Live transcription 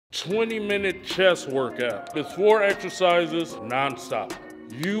20-minute chest workout. It's 4 exercises nonstop.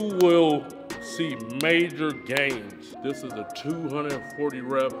 You will see major gains. This is a 240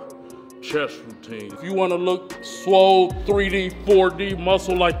 rep chest routine. If you want to look swole, 3D, 4D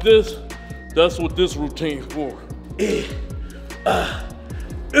muscle like this, that's what this routine's for.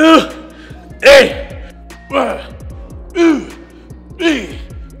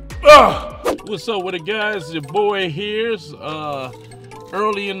 What's up with it, guys? Your boy here's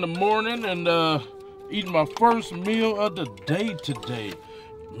early in the morning and eating my first meal of the day today.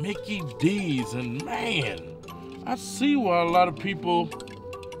 Mickey D's, and man, I see why a lot of people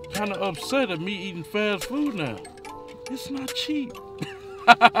kind of upset at me eating fast food now. It's not cheap.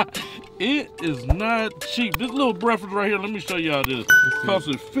 It is not cheap. This little breakfast right here, let me show y'all this. It costs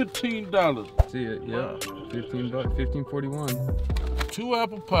 $15. See it, yeah. 15 bucks, 15.41. 2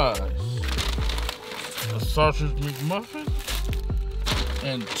 apple pies, a sausage McMuffin,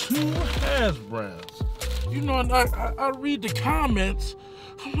 and 2 hash browns. You know, I read the comments.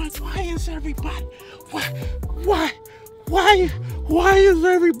 I'm like, why is everybody, why is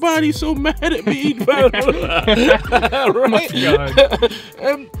everybody so mad at me eating fast food? Right?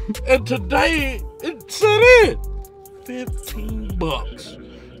 and today it said it, 15 bucks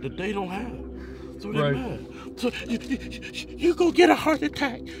that they don't have. So they're mad. So you go get a heart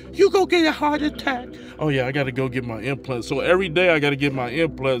attack. You go get a heart attack. Oh yeah, I gotta go get my implants. So every day I gotta get my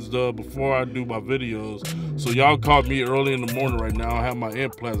implants done before I do my videos. So y'all caught me early in the morning right now. I have my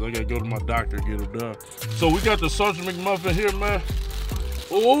implants. I gotta go to my doctor and get them done. So we got the sausage McMuffin here, man.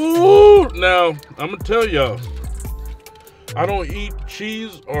 Ooh, now I'm gonna tell y'all, I don't eat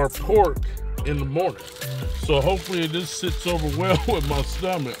cheese or pork in the morning. So hopefully this sits over well with my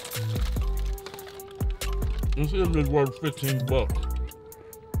stomach. This is worth 15 bucks.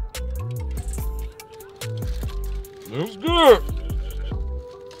 It's good.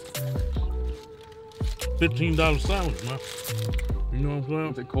 $15 sandwich, man. You know what I'm saying?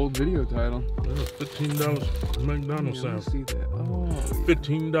 It's a cold video title. Yeah, $15 McDonald's sandwich. See that? Oh.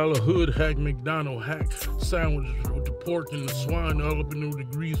 $15 hood hack McDonald hack sandwich with the pork and the swine all up in the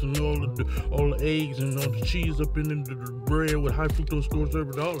grease and all the eggs and all the cheese up in the bread with high fructose corn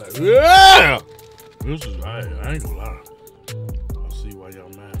syrup and all that. Yeah! This is, I ain't gonna lie. I see why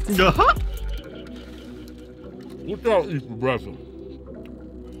y'all mad. What y'all eat for breakfast?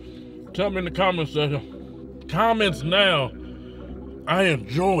 Tell me in the comments section. Comments now. I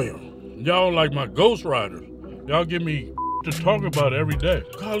enjoy them. Y'all like my ghost riders. Y'all give me to talk about every day.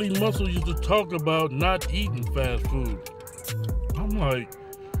 Kali Muscle used to talk about not eating fast food. I'm like,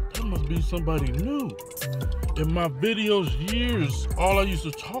 that must be somebody new. In my videos years, all I used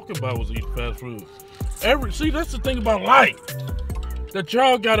to talk about was eating fast food. See, that's the thing about life that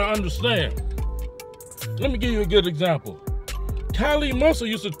y'all gotta understand. Let me give you a good example. Kali Muscle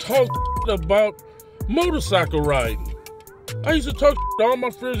used to talk about motorcycle riding. I used to talk to all my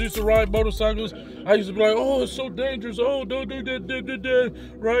friends used to ride motorcycles. I used to be like, oh, it's so dangerous. Oh, don't do that,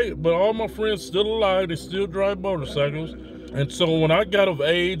 right? But all my friends still alive. They still drive motorcycles. And so when I got of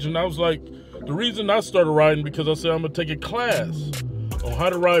age, and I was like, the reason I started riding because I said I'm gonna take a class on how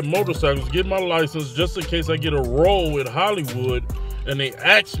to ride motorcycles, get my license just in case I get a role in Hollywood and they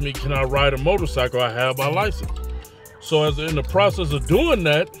ask me, can I ride a motorcycle? I have my license. So as in the process of doing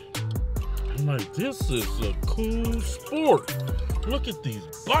that, I'm like, this is a cool sport. Look at these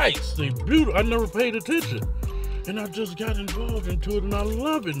bikes, they beautiful. I never paid attention. And I just got involved into it and I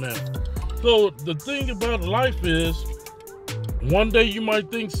love it now. So the thing about life is, one day you might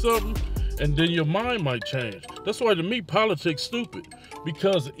think something and then your mind might change. That's why to me, politics stupid.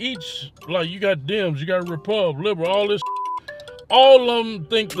 Because each, like you got Dems, you got Repub, Liberal, all this all of them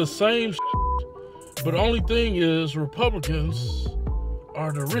think the same but the only thing is Republicans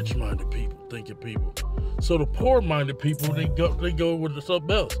are the rich-minded people, thinking people. So the poor-minded people, they go with something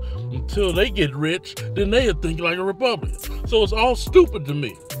else. Until they get rich, then they'll think like a Republican. So it's all stupid to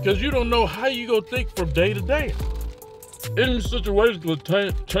me, because you don't know how you gonna think from day to day. Any situation will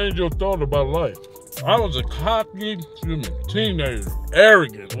change your thought about life. I was a cocky, teenager,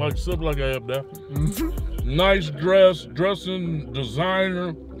 arrogant, like something like I am now. Nice dress, dressing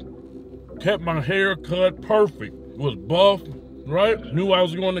designer, kept my hair cut perfect, was buff, right? Knew I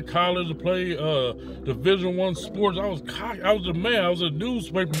was going to college to play Division I sports. I was cocky, I was a man, I was in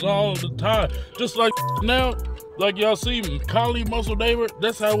newspapers all the time. Just like now, like y'all see me, Kali Muscle David,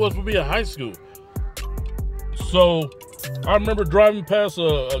 that's how it was for me in high school. So I remember driving past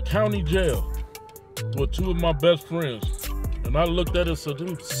a county jail with 2 of my best friends. And I looked at it and said,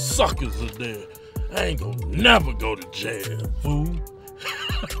 them suckers are there. I ain't gonna never go to jail, fool.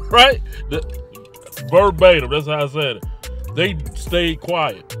 Right? Verbatim, that's how I said it. They stayed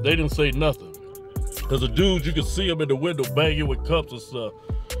quiet. They didn't say nothing. Cause the dudes, you could see them in the window banging with cups and stuff.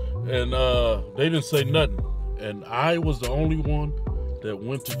 And they didn't say nothing. And I was the only one that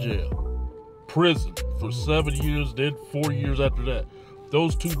went to jail. Prison for 7 years, then 4 years after that.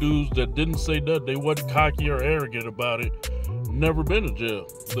 Those two dudes that didn't say nothing, they wasn't cocky or arrogant about it, never been to jail.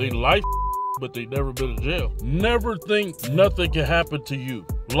 They life, but they never been to jail. Never think nothing can happen to you.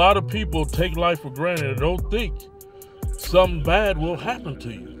 A lot of people take life for granted and don't think something bad will happen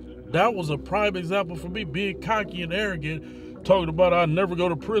to you. That was a prime example for me, being cocky and arrogant, talking about I'd never go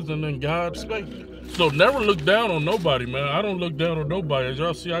to prison and God spanked me. So never look down on nobody, man. I don't look down on nobody. As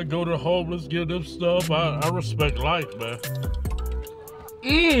y'all see, I go to the homeless, give them stuff. I respect life, man.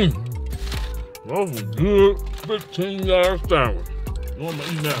 That was good $15 sandwich. What am I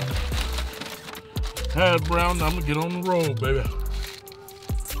eating now? Hash brown, I'm gonna get on the road, baby.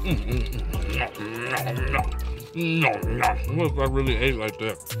 What if I really ate like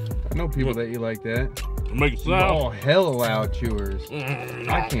that? I know people that eat like that. Make it sound. Oh, hella loud chewers.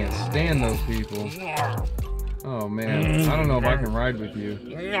 I can't stand those people. Oh man, I don't know if I can ride with you.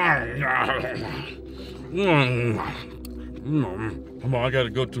 Come on, I gotta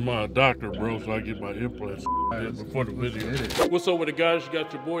go to my doctor, bro, so I get my implants before the video. What's up with the guys? You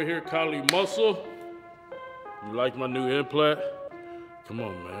got your boy here, Kali Muscle. You like my new implant? Come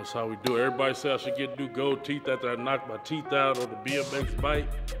on, man, that's how we do it. Everybody say I should get new gold teeth after I knocked my teeth out on the BMX bike.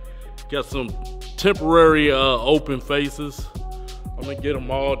 Got some temporary open faces. I'm gonna get them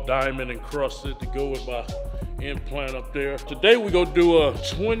all diamond encrusted to go with my implant up there. Today we're gonna do a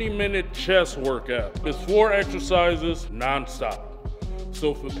 20-minute chest workout. It's 4 exercises non-stop.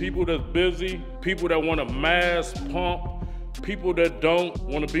 So for people that's busy, people that want to mass pump, people that don't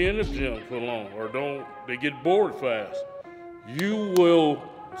want to be in the gym for long or they get bored fast, you will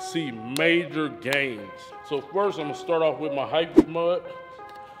see major gains. So first I'm gonna start off with my hype mud.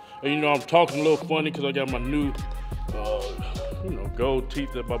 And you know, I'm talking a little funny because I got my new, gold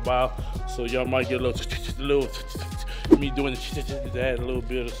teeth in my mouth. So y'all might get a little me doing that, a little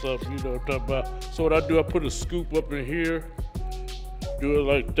bit of something, you know what I'm talking about. So what I do, I put a scoop up in here, do it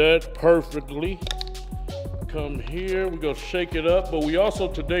like that perfectly. Come here, we gonna shake it up. But we also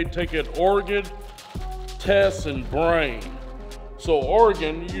today take an organ, test, and brain. So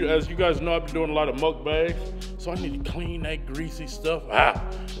organ, as you guys know, I've been doing a lot of mukbangs. So I need to clean that greasy stuff out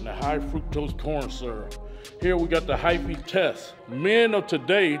and the high fructose corn syrup. Here we got the hyphy test. Men of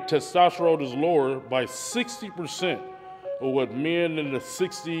today, testosterone is lower by 60% of what men in the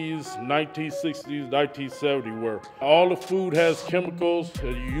 60s, 1960s, 1970s were. All the food has chemicals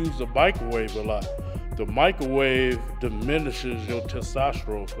and you use the microwave a lot. The microwave diminishes your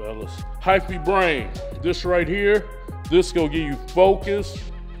testosterone, fellas. Hyphy brain, this right here, this gonna give you focus.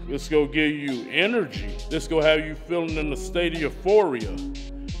 This gonna give you energy. This gonna have you feeling in a state of euphoria.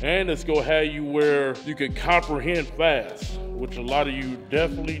 And it's gonna have you where you can comprehend fast, which a lot of you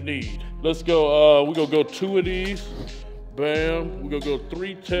definitely need. Let's go, we're gonna go 2 of these. Bam, we're gonna go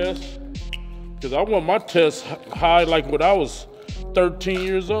 3 tests. Cause I want my tests high like when I was 13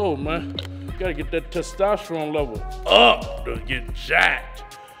 years old, man. Gotta get that testosterone level up to get jacked.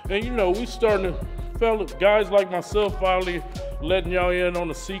 And you know, we starting to, fellas, guys like myself finally letting y'all in on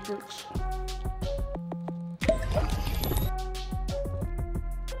the secrets. We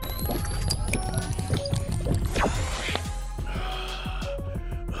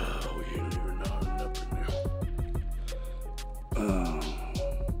ain't leaving nothing up in there.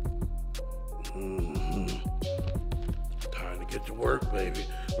 Time to get to work, baby.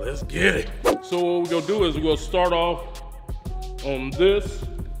 Let's get it. So what we're gonna do is we're gonna start off on this.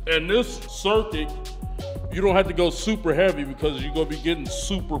 And this circuit, you don't have to go super heavy because you're gonna be getting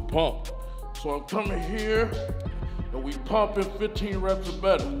super pumped. So I'm coming here and we pumping 15 reps or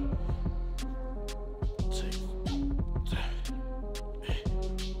better. 6, 7, 8,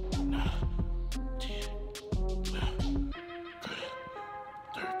 9, 10, 11, 12,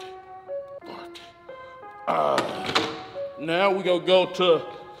 13, 14. Now we gonna go to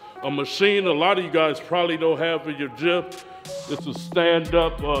a machine a lot of you guys probably don't have in your gym. It's a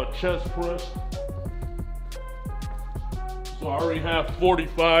stand-up chest press. So I already have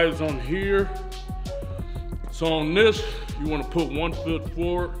 45s on here. So on this, you want to put 1 foot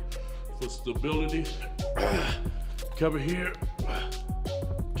forward for stability. Cover here.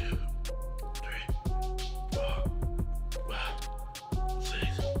 2, 3, 4, 5, 6,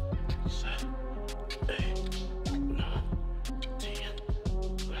 7, 8, 9, 10,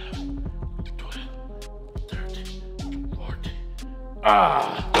 11, 12, 13, 14.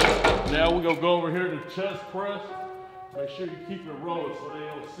 Now we're gonna go over here to chest press. Make sure you keep it rolling so they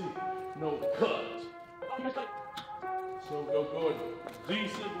don't see no cuts. So we'll go a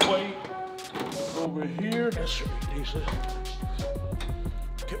decent weight over here. That should be decent.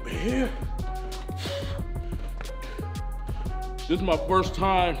 Get me here. This is my first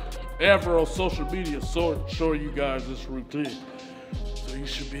time ever on social media showing you guys this routine. So you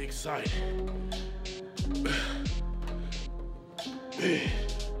should be excited.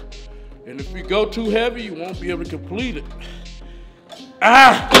 And if you go too heavy, you won't be able to complete it.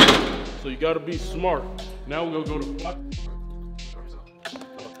 So you gotta be smart. Now we're gonna go to block.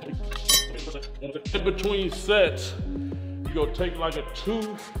 In between sets, you're gonna take like a 2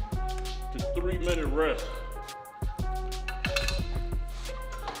 to 3 minute rest.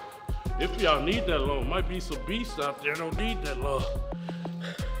 If y'all need that long, might be some beasts out there don't need that long.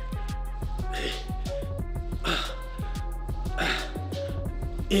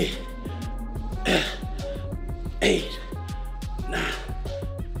 8, 9,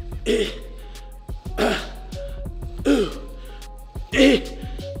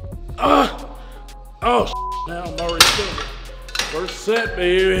 oh, now I'm already finished. First set,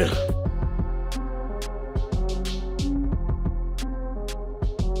 baby.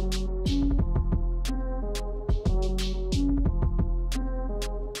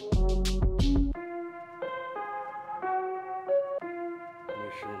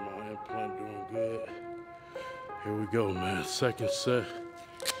 Make sure my implant doing good. Here we go, man. Second set.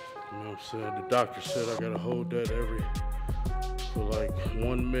 You know what I'm saying? The doctor said I gotta hold that for like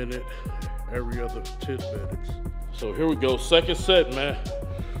 1 minute, every other 10 minutes. So here we go, second set, man.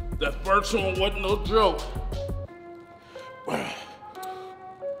 That first one wasn't no joke.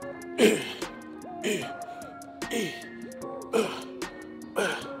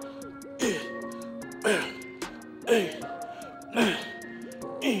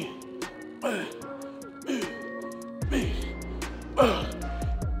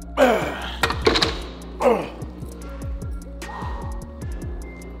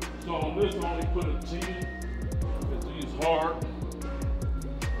 So on this, I only put a 10, because these hard.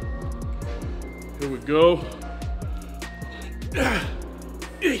 Here we go.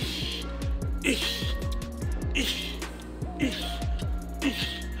 It's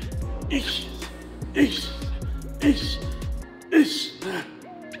 9,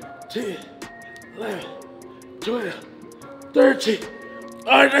 10, 11, 12, 13.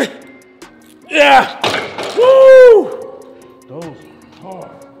 All right. Yeah. Woo! Those are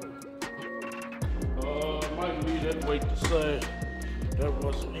hard. Might leave that weight the same. That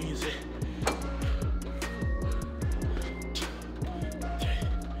wasn't easy.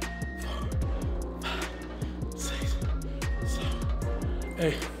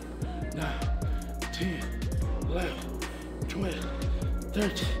 8, 9, 10, 11, 12,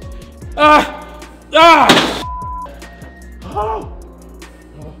 13. Oh!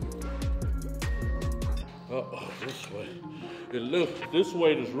 Uh-oh, this way. It looks, this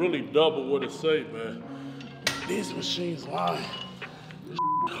weight is really double what it say, man. These machines lying. This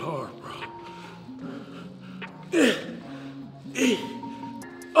hard, bro. 8,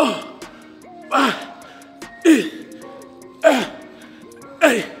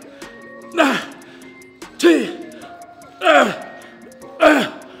 9, 10.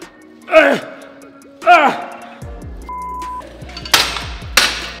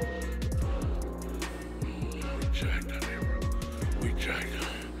 We jacked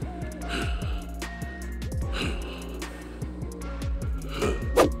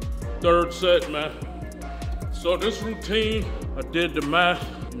Third set, man. So this routine, I did the math,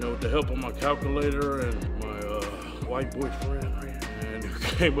 you know, with the help of my calculator and my white boyfriend, right? And it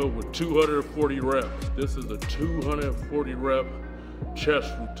came up with 240 reps. This is a 240 rep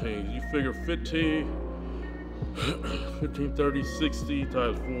chest routine. You figure 15, 30, 60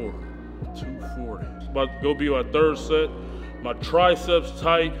 times 4, 240. It's about to go be my third set. My triceps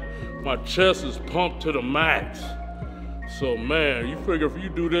tight, my chest is pumped to the max. So man, you figure if you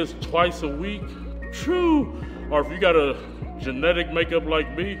do this twice a week, true, or if you got a genetic makeup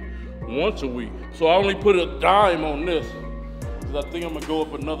like me, once a week. So I only put a dime on this, because I think I'm gonna go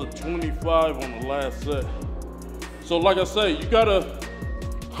up another 25 on the last set. So like I say, you gotta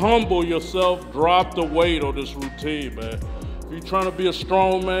humble yourself, drop the weight on this routine, man. If you're trying to be a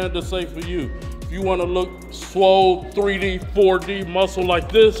strong man, this ain't for you. If you wanna look swole, 3D, 4D muscle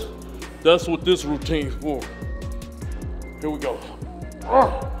like this, that's what this routine's for. Here we go.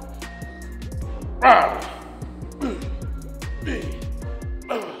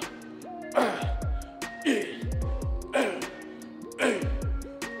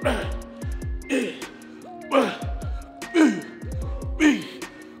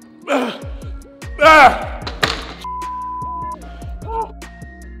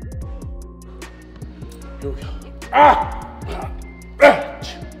 Here we go.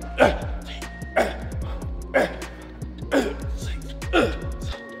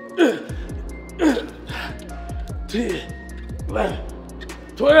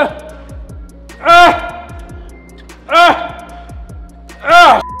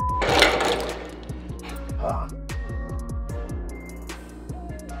 Ah!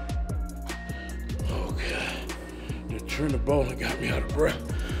 Okay. The Trina bowling got me out of breath.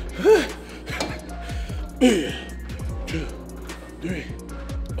 1, 2, 3,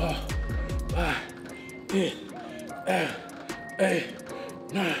 4, 5, 6, 7, 8,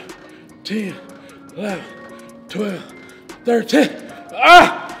 9, 10, 11, 12, 13.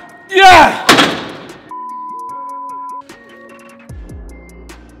 Ah! Yeah!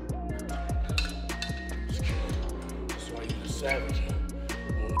 That's why you're the savage.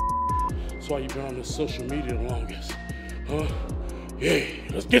 That's why you've been on this social media the longest. Huh? Yeah,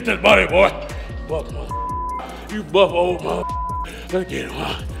 let's get that body, boy. Buff, mother. You buff old mother. Let's get it.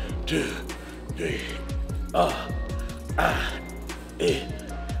 1, 2, 3.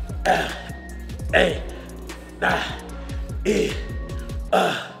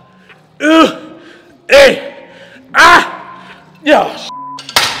 Yeah.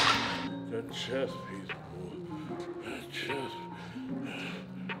 That chest piece, boy. That chest.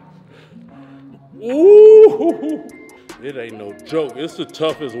 Ooh. It ain't no joke. It's the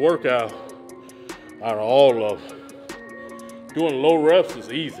toughest workout out of all of them. Doing low reps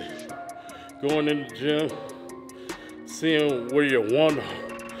is easy. Going in the gym, seeing where you want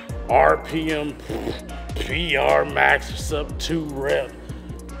RPM, PR max or sub 2 rep,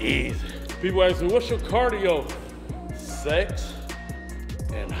 easy. People ask me, what's your cardio? Sex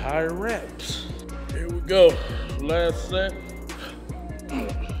and high reps. Here we go, last set.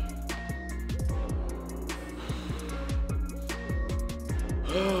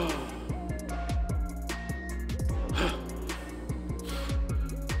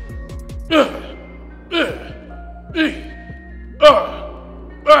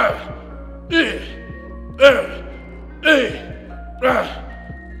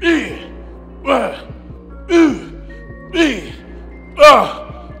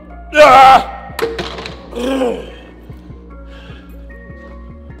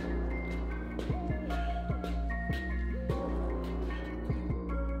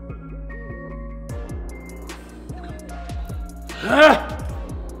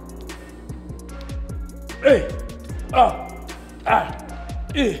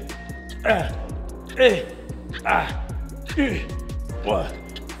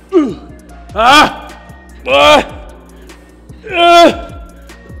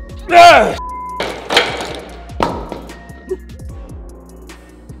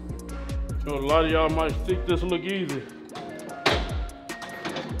 So a lot of y'all might think this look easy.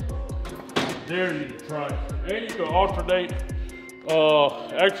 Dare you to try it. And you can alternate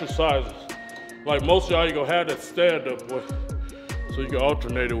exercises. Like most of y'all, you gonna have that stand up, boy. So you can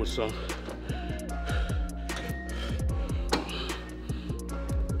alternate it with some.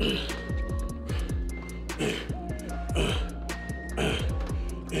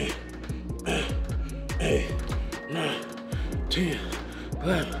 Eight, 9, 10,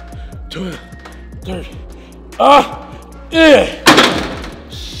 11, 12, 13. Yeah.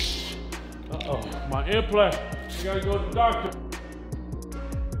 Uh-oh, my implant. You gotta go to the doctor.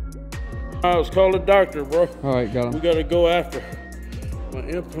 I was call the doctor, bro. All right, got him. We gotta go after my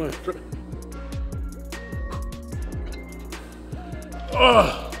implant.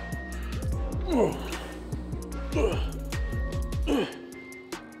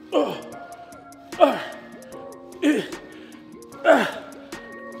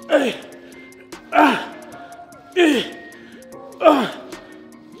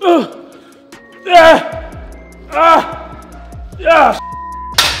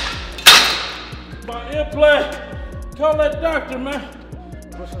 My implant. Call that doctor, man.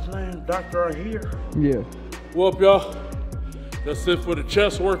 What's his name? Doctor right here. Yeah. Well, y'all, that's it for the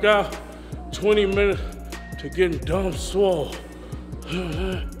chest workout. 20 minutes to getting dumb swole.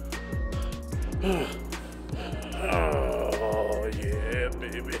 Oh, yeah,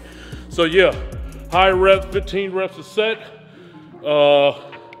 baby. So, yeah, high reps, 15 reps a set.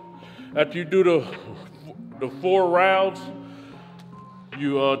 After you do the 4 rounds,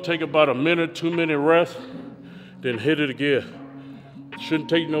 you take about a minute, 2-minute rest, then hit it again. Shouldn't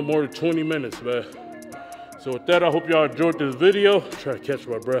take no more than 20 minutes, man. So with that, I hope y'all enjoyed this video. Try to catch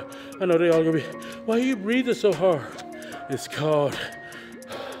my breath. I know they all gonna be, why are you breathing so hard? It's called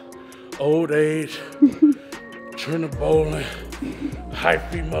old age, Trina bowling,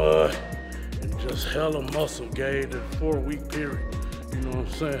 hyphy mud, and just hella muscle gain in a 4-week period. You know what I'm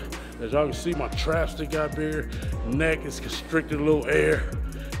saying? As y'all can see, my traps stick out there, neck is constricted, a little air.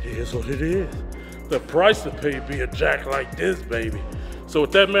 It is what it is. The price to pay to be a jack like this, baby. So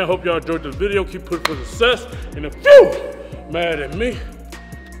with that, man, hope y'all enjoyed this video. Keep pushing for success. And if you mad at me,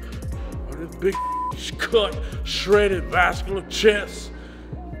 or this big cut, shredded, vascular chest.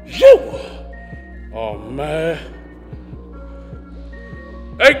 You! Oh, man.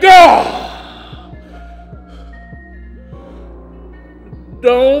 Hey, God!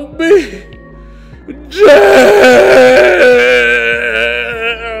 Don't be jealous.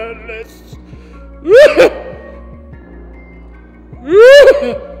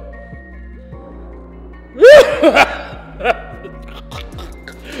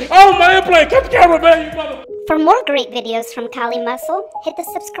 Oh, my airplane! Cut the camera, man, you mother... For more great videos from Kali Muscle, hit the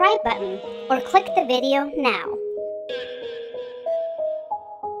subscribe button or click the video now.